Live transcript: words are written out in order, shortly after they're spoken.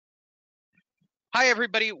Hi,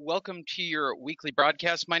 everybody. Welcome to your weekly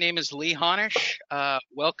broadcast. My name is Lee Honish.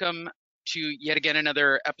 Welcome to yet again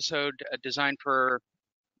another episode designed for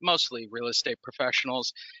mostly real estate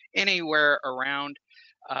professionals anywhere around.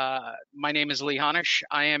 My name is Lee Honish.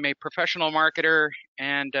 I am a professional marketer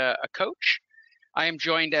and a coach. I am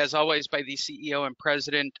joined, as always, by the CEO and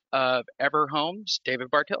president of Everhomes,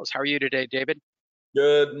 David Bartels. How are you today, David?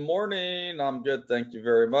 Good morning. I'm good. Thank you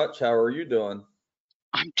very much. How are you doing?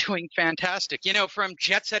 I'm doing fantastic. You know, from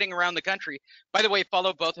jet setting around the country. By the way,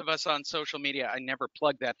 follow both of us on social media. I never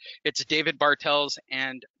plug that. It's David Bartels,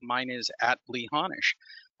 and mine is at Lee Honish.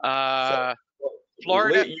 So, Uh,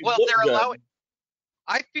 Florida. Lee, you Well, look they're good. allowing.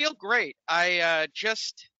 I feel great.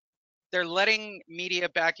 They're letting media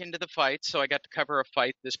back into the fight, so I got to cover a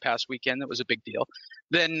fight this past weekend that was a big deal.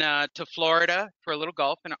 Then to Florida for a little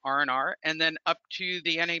golf and R&R, and then up to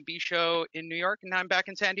the NAB show in New York, and now I'm back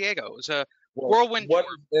in San Diego. It was a Well, whirlwind what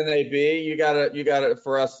tour. is NAB? You got it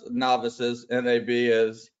for us novices. NAB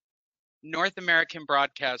is North American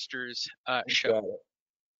Broadcasters show. got it.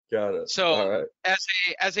 Got it. So All right.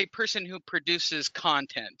 as a person who produces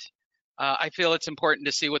content, I feel it's important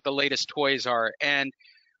to see what the latest toys are. And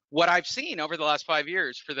what I've seen over the last 5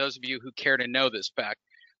 years, for those of you who care to know this fact,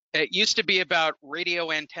 it used to be about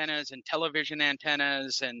radio antennas and television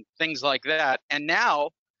antennas and things like that. And now,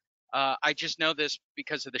 I just know this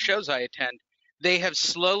because of the shows I attend, they have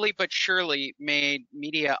slowly but surely made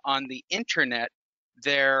media on the internet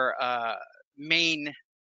their main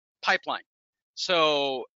pipeline.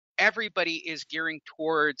 So everybody is gearing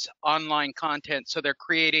towards online content. So they're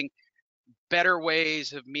creating better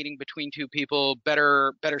ways of meeting between two people,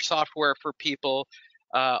 better software for people.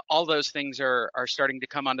 All those things are starting to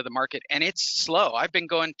come onto the market, and it's slow. I've been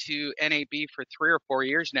going to NAB for 3 or 4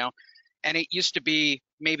 years now, and it used to be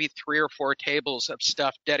maybe 3 or 4 tables of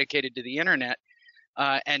stuff dedicated to the internet,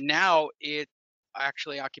 and now it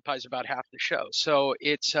actually occupies about half the show. So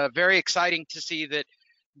it's very exciting to see that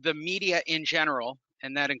the media in general,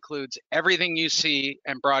 and that includes everything you see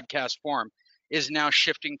and broadcast form, is now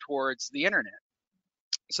shifting towards the internet.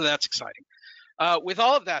 So that's exciting. With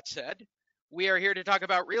all of that said, we are here to talk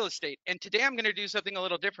about real estate. And today I'm going to do something a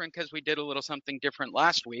little different because we did a little something different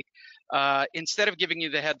last week. Instead of giving you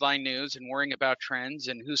the headline news and worrying about trends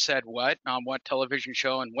and who said what on what television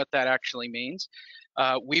show and what that actually means,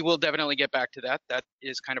 we will definitely get back to that. That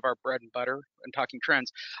is kind of our bread and butter and talking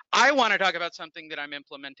trends. I want to talk about something that I'm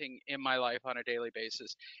implementing in my life on a daily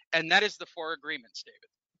basis, and that is the 4 agreements, David.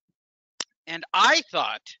 And I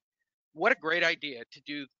thought, what a great idea to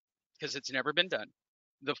do, because it's never been done,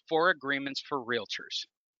 the 4 agreements for realtors.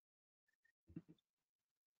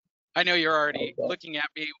 I know you're already Okay. looking at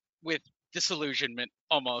me with disillusionment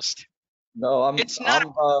almost. No, It's not,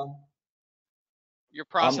 you're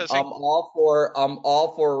processing. I'm all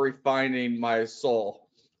for refining my soul.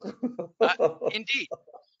 Uh, Indeed.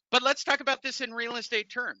 But let's talk about this in real estate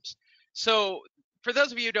terms. So, for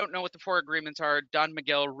those of you who don't know what the 4 agreements are, Don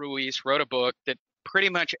Miguel Ruiz wrote a book that pretty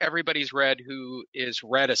much everybody's read who is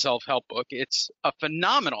read a self-help book. It's a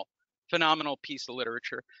phenomenal, phenomenal piece of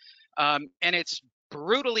literature. And it's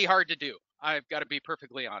brutally hard to do. I've got to be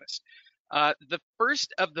perfectly honest. The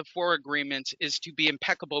first of the 4 agreements is to be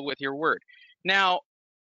impeccable with your word. Now,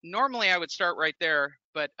 normally I would start right there,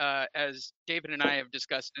 but as David and I have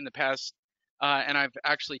discussed in the past, and I've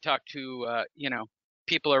actually talked to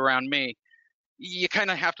people around me, you kind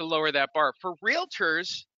of have to lower that bar. For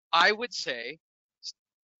realtors, I would say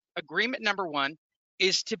agreement number one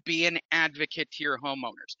is to be an advocate to your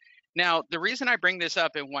homeowners. Now, the reason I bring this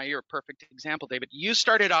up and why you're a perfect example, David, you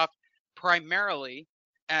started off primarily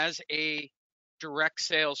as a direct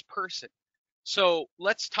sales person. So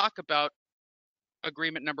let's talk about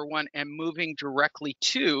agreement number one and moving directly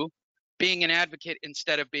to being an advocate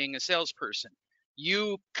instead of being a salesperson.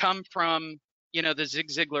 You come from, the Zig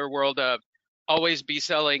Ziglar world of always be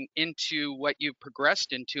selling into what you've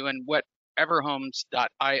progressed into and what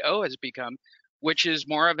everhomes.io has become, which is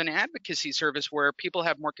more of an advocacy service where people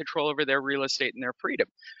have more control over their real estate and their freedom.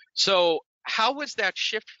 So how was that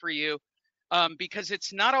shift for you? Because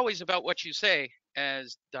it's not always about what you say,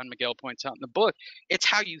 as Don Miguel points out in the book, it's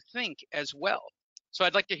how you think as well. So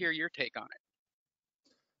I'd like to hear your take on it.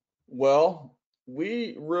 Well,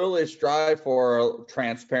 we really strive for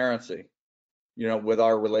transparency, with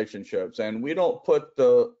our relationships. And we don't put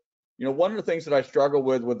one of the things that I struggle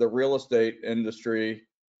with the real estate industry,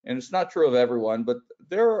 and it's not true of everyone, but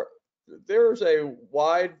there's a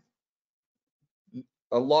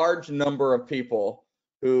large number of people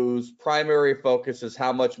whose primary focus is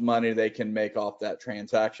how much money they can make off that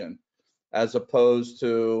transaction, as opposed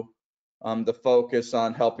to the focus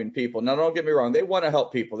on helping people. Now, don't get me wrong, they want to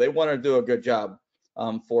help people. They want to do a good job.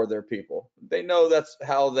 for their people. They know that's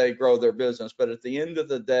how they grow their business, but at the end of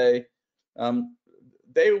the day,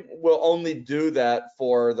 they will only do that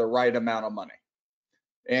for the right amount of money.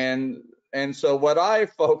 And so what I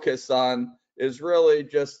focus on is really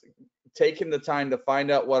just taking the time to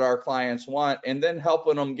find out what our clients want and then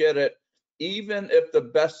helping them get it, even if the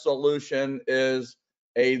best solution is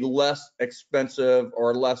a less expensive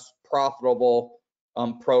or less profitable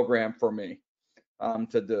program for me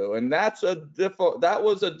to do. And that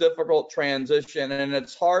was a difficult transition, and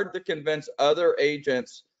it's hard to convince other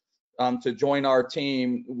agents to join our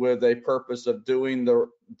team with a purpose of doing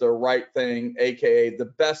the right thing, aka the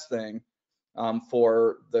best thing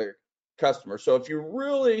for the customer. So if you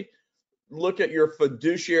really look at your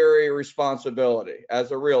fiduciary responsibility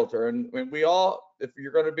as a realtor, and we all, if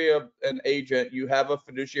you're going to be an agent, you have a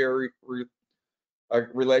fiduciary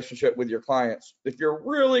relationship with your clients. If you're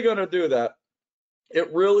really going to do that, it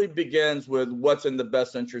really begins with what's in the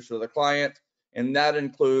best interest of the client, and that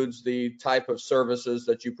includes the type of services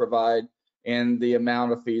that you provide and the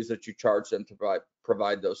amount of fees that you charge them to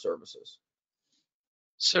provide those services.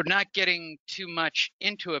 So not getting too much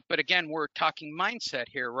into it, but again, we're talking mindset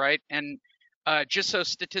here, right? And just so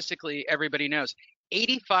statistically everybody knows,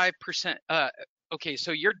 85%, okay,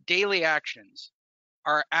 so your daily actions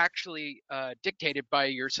are actually dictated by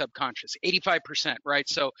your subconscious, 85%, right?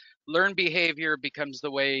 So learned behavior becomes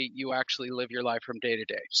the way you actually live your life from day to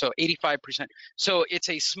day. So 85%. So it's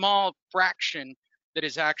a small fraction that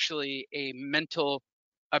is actually a mental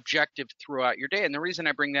objective throughout your day. And the reason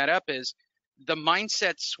I bring that up is the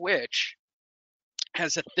mindset switch,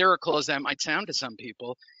 as etherical as that might sound to some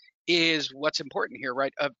people, is what's important here,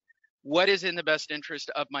 right? Of what is in the best interest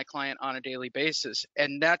of my client on a daily basis.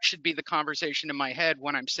 And that should be the conversation in my head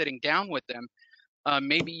when I'm sitting down with them.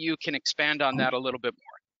 Maybe you can expand on that a little bit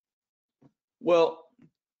more. Well,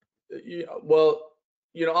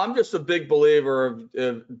 I'm just a big believer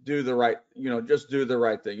of do the right, just do the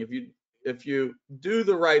right thing. If you do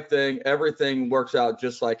the right thing, everything works out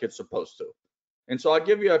just like it's supposed to. And so I'll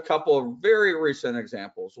give you a couple of very recent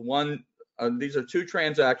examples. One, these are two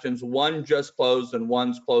transactions. One just closed and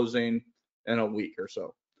one's closing in a week or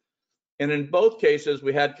so. And in both cases,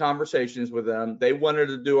 we had conversations with them. They wanted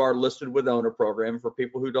to do our listed with owner program. For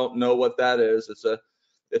people who don't know what that is,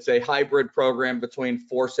 it's a hybrid program between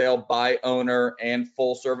for sale by owner and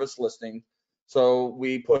full service listing. So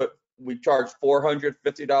we charge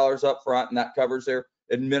 $450 up front, and that covers their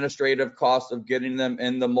administrative cost of getting them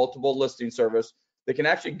in the multiple listing service. They can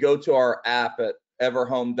actually go to our app at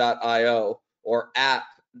everhome.io or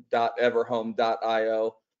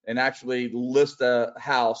app.everhome.io and actually list a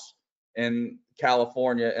house in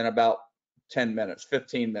California in about 10 minutes,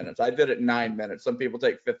 15 minutes. I did it in 9 minutes. Some people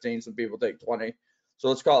take 15, some people take 20. So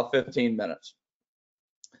let's call it 15 minutes.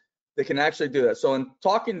 They can actually do that. So in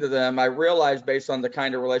talking to them, I realized based on the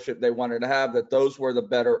kind of relationship they wanted to have that those were the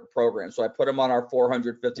better programs. So I put them on our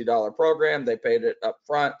 $450 program. They paid it up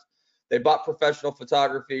front. They bought professional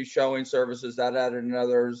photography, showing services. That added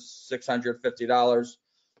another $650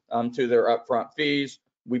 to their upfront fees.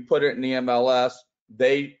 We put it in the MLS.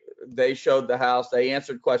 They showed the house. They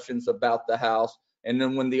answered questions about the house. And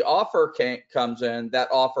then when the offer comes in, that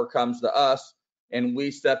offer comes to us, and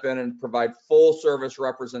we step in and provide full service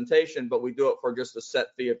representation, but we do it for just a set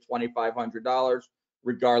fee of $2,500,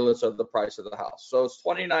 regardless of the price of the house. So it's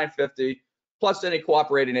 $2,950 plus any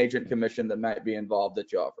cooperating agent commission that might be involved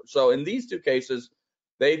that you offer. So in these two cases,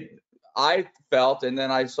 I felt, and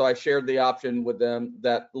then I shared the option with them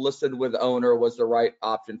that listed with owner was the right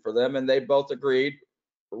option for them, and they both agreed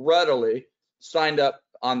readily, signed up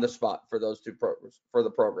on the spot for those two programs, for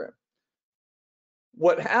the program.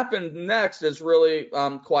 What happened next is really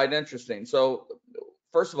quite interesting. So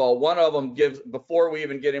first of all, one of them before we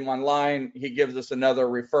even get him online, he gives us another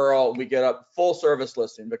referral. We get a full service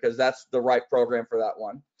listing because that's the right program for that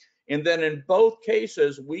one. And then in both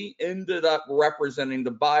cases, we ended up representing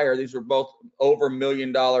the buyer. These were both over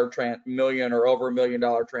million or over $1 million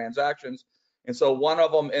transactions. And so one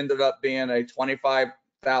of them ended up being a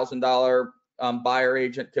 $25,000 buyer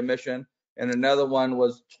agent commission, and another one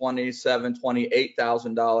was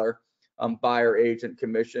 $28,000 buyer agent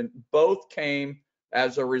commission. Both came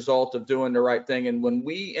as a result of doing the right thing. And when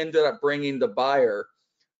we ended up bringing the buyer,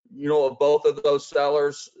 you know what both of those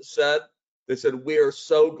sellers said? They said, "We are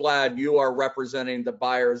so glad you are representing the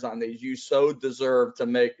buyers on these. You so deserve to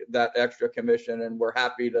make that extra commission, and we're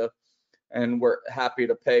happy to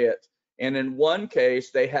pay it." And in one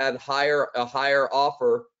case, they had a higher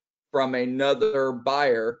offer from another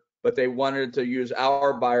buyer, but they wanted to use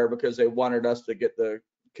our buyer because they wanted us to get the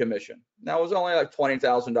commission. Now it was only like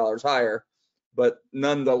 $20,000 higher, But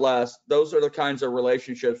nonetheless, those are the kinds of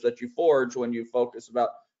relationships that you forge when you focus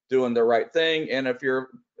about doing the right thing. And if you're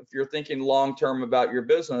thinking long term about your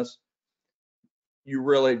business, you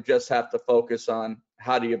really just have to focus on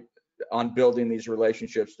on building these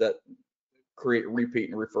relationships that create repeat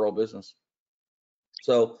and referral business.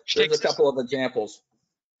 So there's a couple of examples.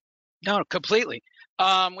 No, completely.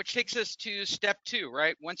 Which takes us to step 2,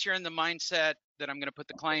 right? Once you're in the mindset that I'm going to put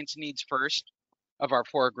the client's needs first of our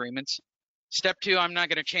 4 agreements. Step 2, I'm not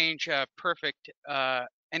going to change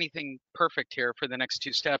anything perfect here for the next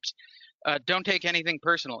 2 steps. Don't take anything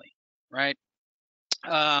personally, right?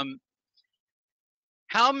 How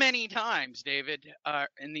many times, David,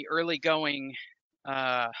 in the early going,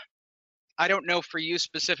 I don't know for you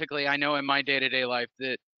specifically, I know in my day-to-day life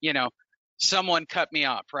that, someone cut me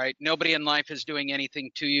off, right? Nobody in life is doing anything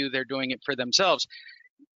to you. They're doing it for themselves.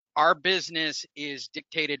 Our business is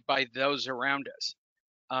dictated by those around us.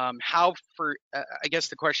 I guess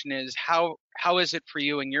the question is, how is it for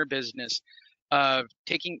you in your business of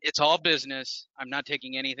it's all business. I'm not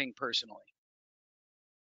taking anything personally.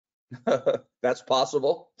 That's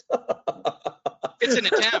possible. It's an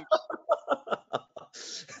attempt.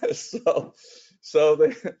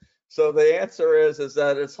 So the answer is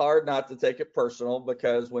that it's hard not to take it personal,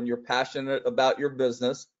 because when you're passionate about your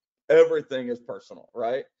business, everything is personal,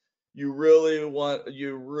 right? You really want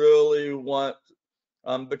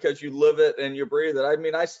because you live it and you breathe it. I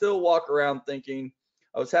mean, I still walk around thinking.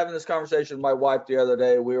 I was having this conversation with my wife the other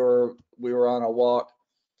day. We were on a walk,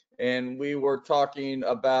 and we were talking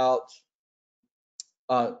about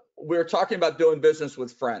doing business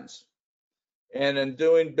with friends. And in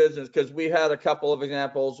doing business, because we had a couple of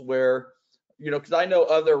examples where, because I know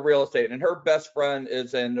other real estate, and her best friend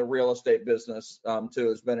is in the real estate business too,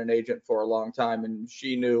 has been an agent for a long time, and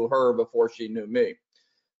she knew her before she knew me.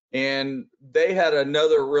 And they had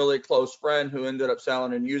another really close friend who ended up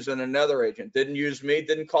selling and using another agent. Didn't use me,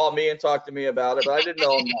 didn't call me and talk to me about it, but I didn't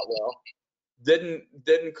know him that well.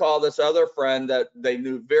 Didn't call this other friend that they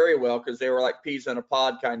knew very well, because they were like peas in a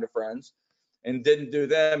pod kind of friends, and didn't do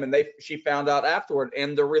them. And she found out afterward,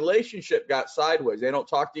 and the relationship got sideways. They don't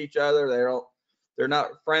talk to each other. They're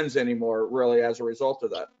not friends anymore, really, as a result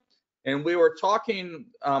of that. And we were talking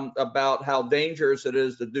about how dangerous it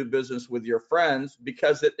is to do business with your friends,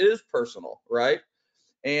 because it is personal, right?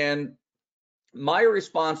 And my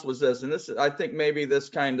response was this, and I think maybe this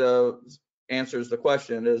kind of answers the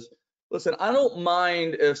question, is, listen, I don't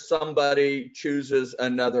mind if somebody chooses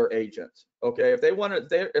another agent. Okay, if they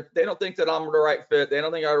don't think that I'm the right fit, they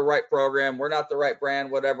don't think I'm the right program, we're not the right brand,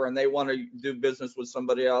 whatever, and they want to do business with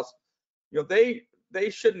somebody else, they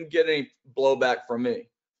shouldn't get any blowback from me.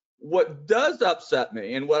 What does upset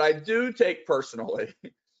me, and what I do take personally,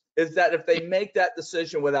 is that if they make that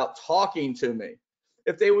decision without talking to me,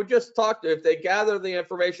 if they would just if they gather the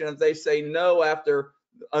information, if they say no after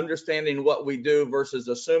understanding what we do versus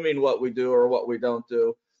assuming what we do or what we don't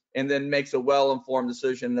do, and then makes a well-informed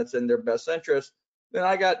decision that's in their best interest, then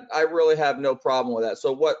I really have no problem with that.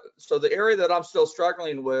 So the area that I'm still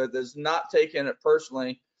struggling with is not taking it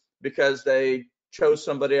personally because they chose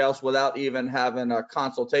somebody else without even having a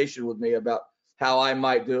consultation with me about how I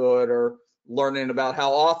might do it, or learning about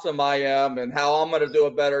how awesome I am and how I'm going to do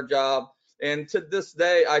a better job. And to this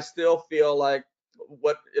day, I still feel like,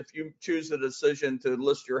 what if you choose the decision to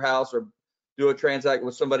list your house or do a transact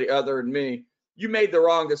with somebody other than me, you made the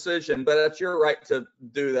wrong decision, but it's your right to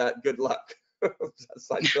do that. Good luck.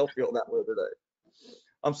 I still feel that way today.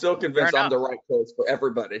 I'm still convinced I'm the right choice for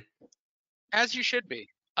everybody. As you should be.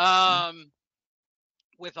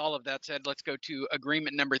 With all of that said, let's go to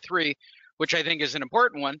agreement number 3, which I think is an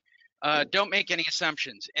important one. Don't make any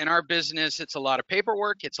assumptions. In our business, it's a lot of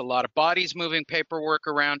paperwork. It's a lot of bodies moving paperwork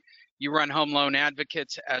around. You run home loan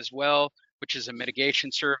advocates as well, which is a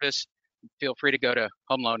mitigation service. Feel free to go to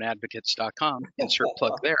homeloanadvocates.com, insert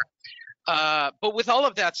plug there. But with all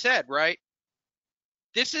of that said, right,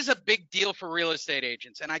 this is a big deal for real estate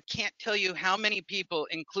agents. And I can't tell you how many people,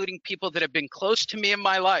 including people that have been close to me in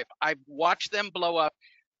my life, I've watched them blow up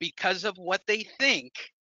because of what they think,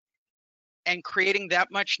 and creating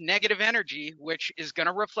that much negative energy, which is going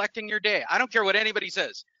to reflect in your day. I don't care what anybody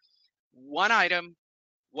says. One item,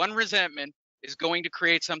 one resentment is going to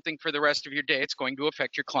create something for the rest of your day. It's going to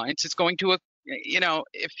affect your clients. It's going to,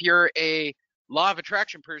 if you're a law of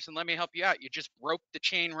attraction person, let me help you out. You just broke the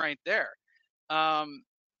chain right there.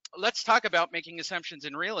 Let's talk about making assumptions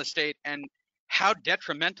in real estate and how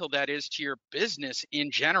detrimental that is to your business in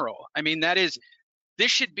general. I mean, this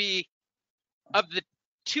should be, of the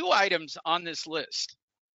 2 items on this list,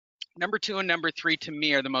 number 2 and number 3 to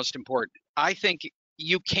me are the most important. I think,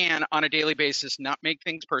 you can, on a daily basis, not make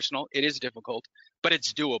things personal. It is difficult, but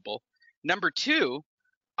it's doable. Number two,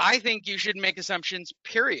 I think you should make assumptions,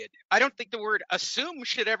 period. I don't think the word assume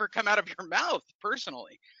should ever come out of your mouth,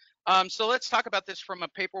 personally. So let's talk about this from a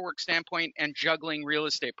paperwork standpoint and juggling real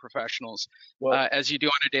estate professionals as you do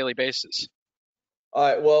on a daily basis. All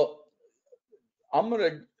right, well, I'm going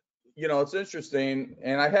to, it's interesting,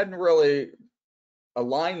 and I hadn't really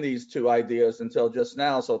aligned these two ideas until just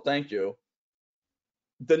now, so thank you.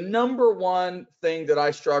 The number one thing that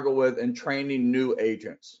I struggle with in training new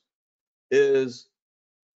agents is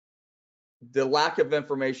the lack of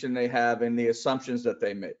information they have and the assumptions that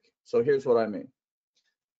they make. So here's what I mean.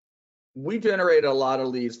 We generate a lot of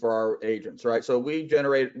leads for our agents, right? So we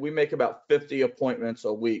make about 50 appointments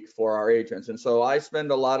a week for our agents. And so I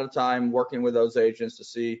spend a lot of time working with those agents to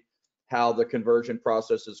see how the conversion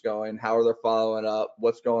process is going, how are they following up,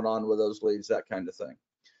 what's going on with those leads, that kind of thing.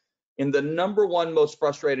 And the number one most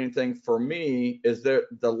frustrating thing for me is the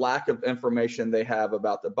lack of information they have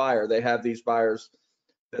about the buyer. They have these buyers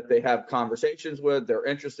that they have conversations with, they're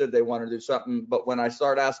interested, they want to do something, but when I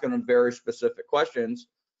start asking them very specific questions,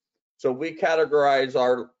 so we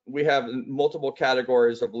have multiple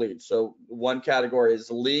categories of leads. So one category is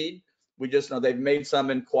lead. We just know they've made some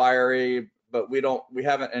inquiry, but we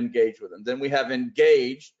haven't engaged with them. Then we have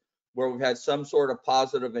engaged, where we've had some sort of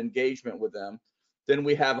positive engagement with them. Then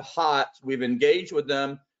we have hot, we've engaged with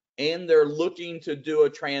them and they're looking to do a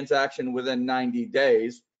transaction within 90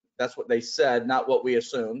 days. That's what they said, not what we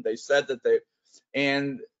assumed. They said that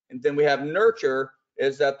and then we have nurture,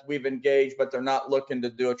 is that we've engaged, but they're not looking to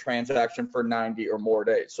do a transaction for 90 or more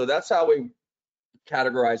days. So that's how we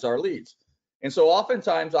categorize our leads. And so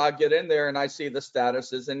oftentimes I get in there and I see the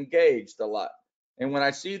status is engaged a lot. And when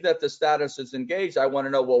I see that the status is engaged, I want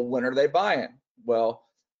to know, well, when are they buying? Well,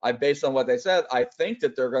 based on what they said, I think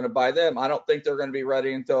that they're going to buy them. I don't think they're going to be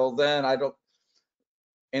ready until then.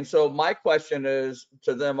 And so my question is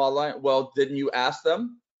to them online, well, didn't you ask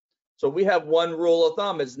them? So we have one rule of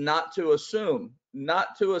thumb is not to assume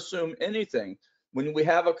anything. When we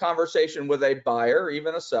have a conversation with a buyer,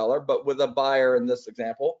 even a seller, but with a buyer in this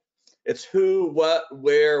example, it's who, what,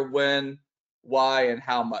 where, when, why, and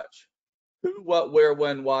how much. Who, what, where,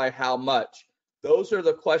 when, why, how much. Those are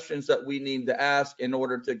the questions that we need to ask in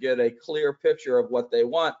order to get a clear picture of what they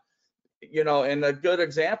want. And a good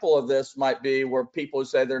example of this might be where people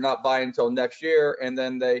say they're not buying until next year, and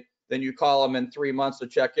then you call them in 3 months to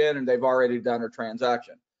check in and they've already done a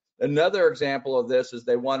transaction. Another example of this is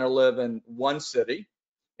they want to live in one city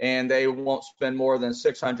and they won't spend more than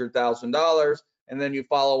 $600,000. And then you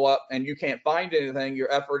follow up and you can't find anything. You're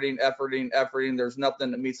efforting. There's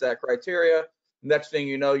nothing that meets that criteria. Next thing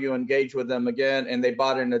you know, you engage with them again and they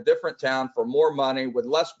bought in a different town for more money with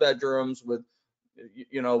less bedrooms,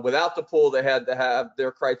 without the pool. They had to have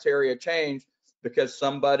their criteria changed because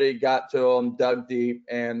somebody got to them, dug deep,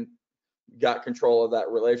 and got control of that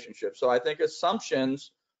relationship. So I think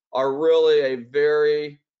assumptions are really a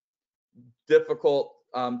very difficult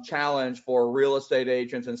challenge for real estate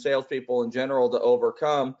agents and salespeople in general to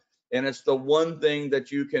overcome. And it's the one thing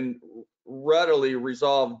that you can readily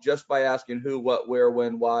resolve just by asking who, what, where,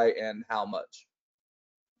 when, why, and how much.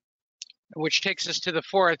 Which takes us to the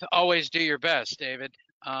fourth, always do your best, David.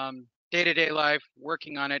 Day-to-day life,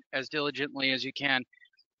 working on it as diligently as you can.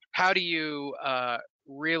 How do you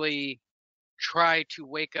really try to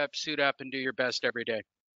wake up, suit up, and do your best every day?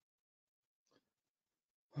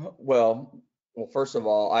 Well, first of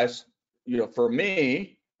all, for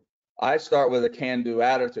me, I start with a can-do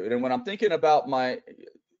attitude. And when I'm thinking about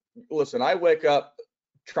I wake up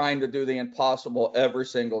trying to do the impossible every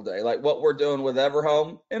single day. Like what we're doing with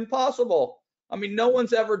Everhome, impossible. I mean, no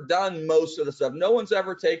one's ever done most of the stuff. No one's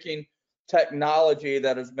ever taken technology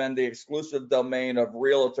that has been the exclusive domain of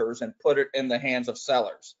realtors and put it in the hands of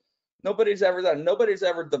sellers. Nobody's ever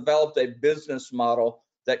developed a business model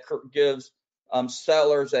that gives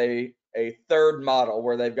sellers a third model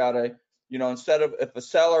where they've got instead of, if a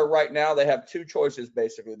seller right now, they have two choices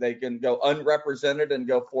basically. They can go unrepresented and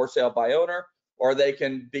go for sale by owner, or they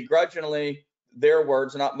can begrudgingly, their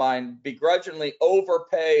words, not mine, begrudgingly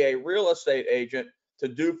overpay a real estate agent to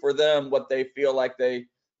do for them what they feel like they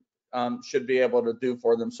should be able to do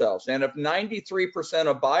for themselves. And if 93%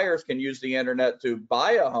 of buyers can use the internet to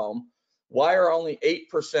buy a home, why are only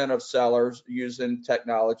 8% of sellers using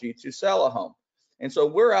technology to sell a home? And so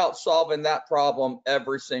we're out solving that problem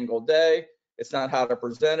every single day. It's not how to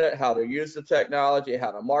present it, how to use the technology,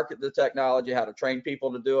 how to market the technology, how to train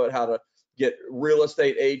people to do it, how to get real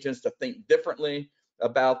estate agents to think differently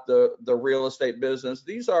about the real estate business.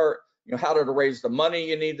 These are, how to raise the money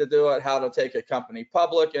you need to do it, how to take a company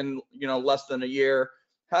public in, less than a year,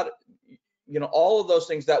 how do, all of those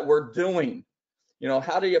things that we're doing.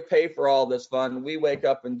 How do you pay for all this fun we wake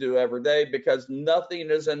up and do every day? Because nothing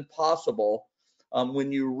is impossible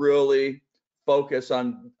when you really focus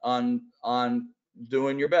on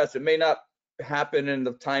doing your best. It may not happen in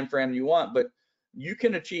the time frame you want, but you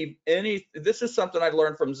can achieve any. This is something I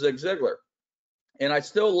learned from Zig Ziglar, and I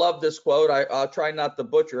still love this quote. I'll try not to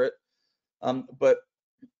butcher it, but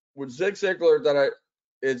with Zig Ziglar,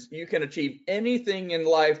 is you can achieve anything in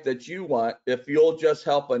life that you want if you'll just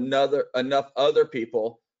help enough other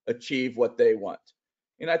people achieve what they want.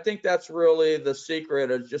 And I think that's really the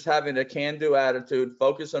secret, of just having a can-do attitude,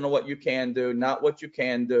 focusing on what you can do, not what you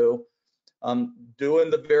can do,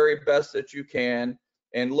 doing the very best that you can,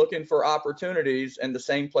 and looking for opportunities in the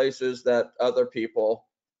same places that other people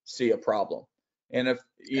see a problem. And if,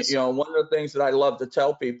 one of the things that I love to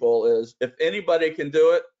tell people is, if anybody can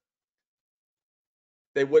do it,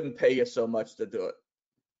 they wouldn't pay you so much to do it.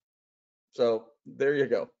 So there you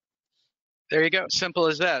go. There you go. Simple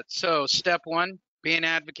as that. So step one, be an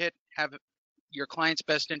advocate, have your client's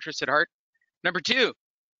best interest at heart. Number two,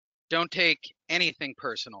 don't take anything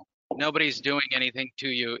personal. Nobody's doing anything to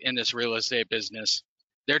you in this real estate business.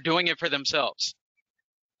 They're doing it for themselves.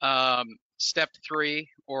 Step three,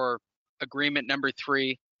 or agreement number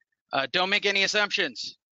three, don't make any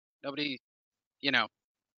assumptions. Nobody,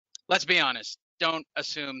 let's be honest. Don't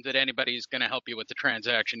assume that anybody's going to help you with the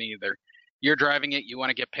transaction either. You're driving it. You want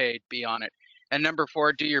to get paid. Be on it. And number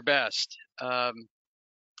four, do your best.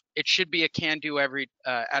 It should be a can-do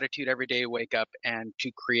attitude every day you wake up, and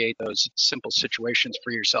to create those simple situations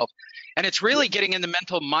for yourself. And it's really getting in the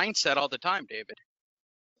mental mindset all the time, David.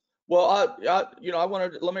 Well,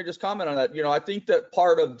 let me just comment on that. I think that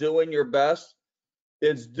part of doing your best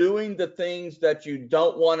is doing the things that you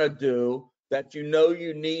don't want to do, that you know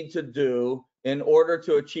you need to do in order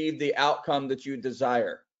to achieve the outcome that you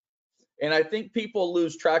desire. And I think people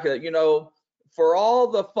lose track of that. For all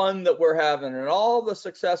the fun that we're having and all the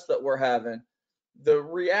success that we're having, the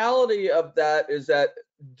reality of that is that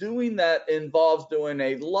doing that involves doing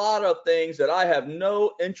a lot of things that I have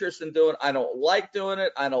no interest in doing. I don't like doing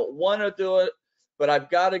it. I don't want to do it, but I've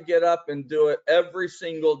got to get up and do it every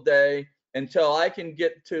single day until I can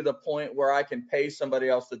get to the point where I can pay somebody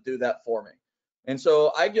else to do that for me. And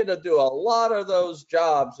so I get to do a lot of those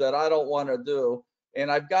jobs that I don't want to do, and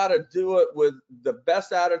I've got to do it with the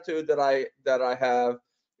best attitude that I have,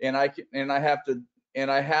 and I have to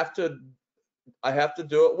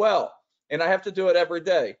do it well, and I have to do it every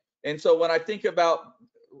day. And so when I think about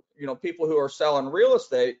people who are selling real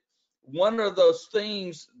estate, one of those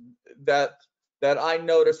things that I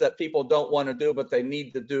notice that people don't want to do, but they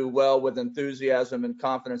need to do well with enthusiasm and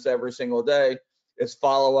confidence every single day, is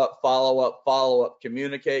follow up,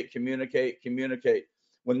 communicate.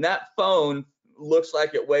 When that phone looks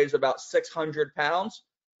like it weighs about 600 pounds,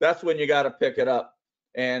 that's when you got to pick it up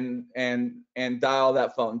and dial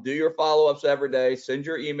that phone. Do your follow-ups every day, send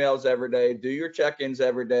your emails every day, do your check-ins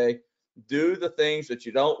every day, do the things that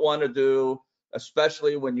you don't want to do,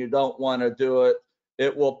 especially when you don't want to do it.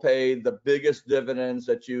 It will pay the biggest dividends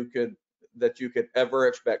that you could ever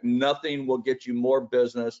expect. Nothing will get you more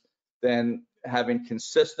business than having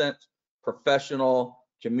consistent, professional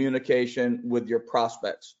communication with your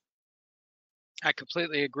prospects. I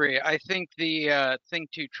completely agree. I think the thing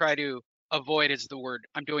to try to avoid is the word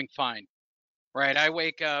 "I'm doing fine." Right? I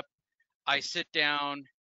wake up, I sit down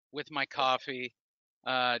with my coffee,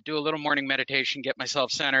 do a little morning meditation, get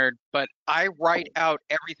myself centered, but I write out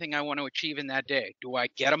everything I want to achieve in that day. Do I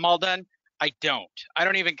get them all done? I don't. I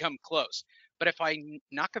don't even come close. But if I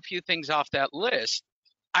knock a few things off that list,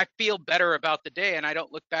 I feel better about the day, and I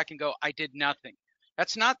don't look back and go, I did nothing.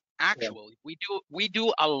 That's not actual. Yeah. We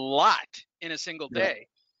do a lot in a single day.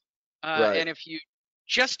 Right. And if you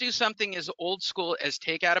just do something as old school as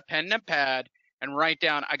take out a pen and a pad and write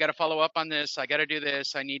down, I got to follow up on this, I got to do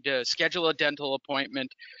this, I need to schedule a dental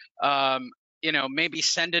appointment, maybe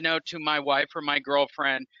send a note to my wife or my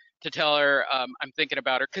girlfriend to tell her I'm thinking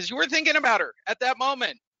about her, because you were thinking about her at that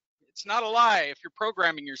moment. It's not a lie if you're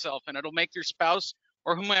programming yourself, and it'll make your spouse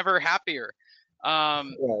or whomever happier.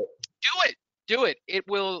 Right. Do it. It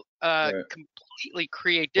will completely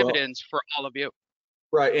create dividends for all of you.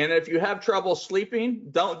 Right. And if you have trouble sleeping,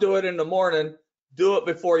 don't do it in the morning. Do it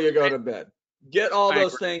before you go to bed. Get all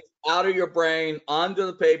those things out of your brain, onto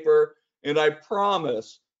the paper, and I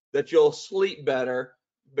promise that you'll sleep better,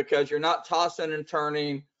 because you're not tossing and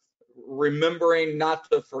turning, remembering not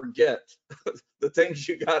to forget the things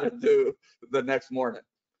you got to do the next morning.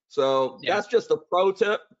 So that's just a pro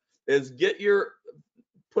tip, is if you're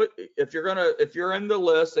in the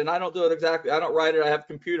list, and I don't do it exactly, I don't write it, I have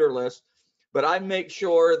computer lists, but I make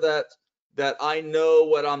sure that I know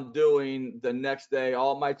what I'm doing the next day.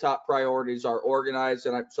 All my top priorities are organized,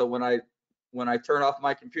 and so when I turn off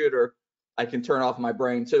my computer, I can turn off my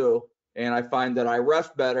brain too, and I find that I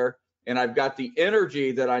rest better, and I've got the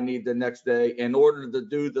energy that I need the next day in order to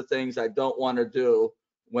do the things I don't want to do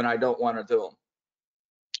when I don't want to do them.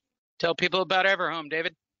 Tell people about Everhome,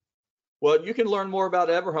 David. Well, you can learn more about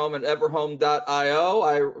Everhome at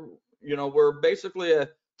everhome.io. We're basically a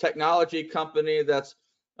technology company that's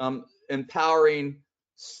empowering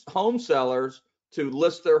home sellers to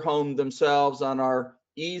list their home themselves on our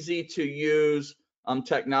easy to use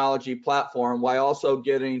technology platform, while also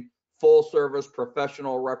getting full service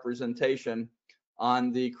professional representation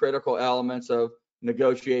on the critical elements of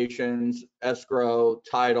negotiations, escrow,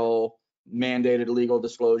 title, mandated legal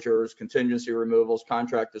disclosures, contingency removals,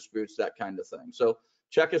 contract disputes, that kind of thing. So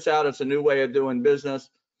check us out. It's a new way of doing business,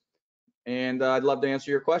 and I'd love to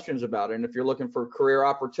answer your questions about it. And if you're looking for career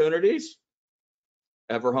opportunities,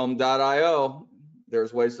 everhome.io,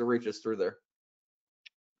 there's ways to reach us through there.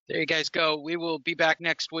 There you guys go. We will be back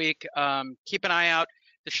next week. Keep an eye out.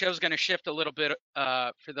 The show's going to shift a little bit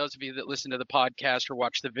for those of you that listen to the podcast or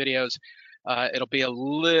watch the videos. It'll be a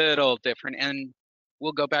little different, and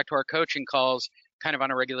we'll go back to our coaching calls kind of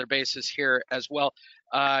on a regular basis here as well.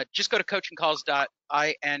 Just go to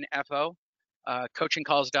coachingcalls.info,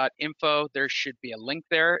 coachingcalls.info. There should be a link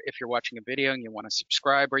there if you're watching a video and you want to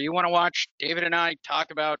subscribe, or you want to watch David and I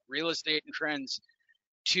talk about real estate and trends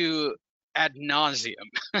to ad nauseum.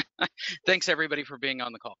 Thanks everybody for being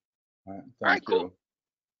on the call. All right, All right, cool. you.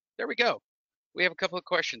 There we go. We have a couple of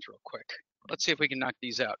questions real quick. Let's see if we can knock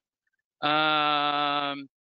these out.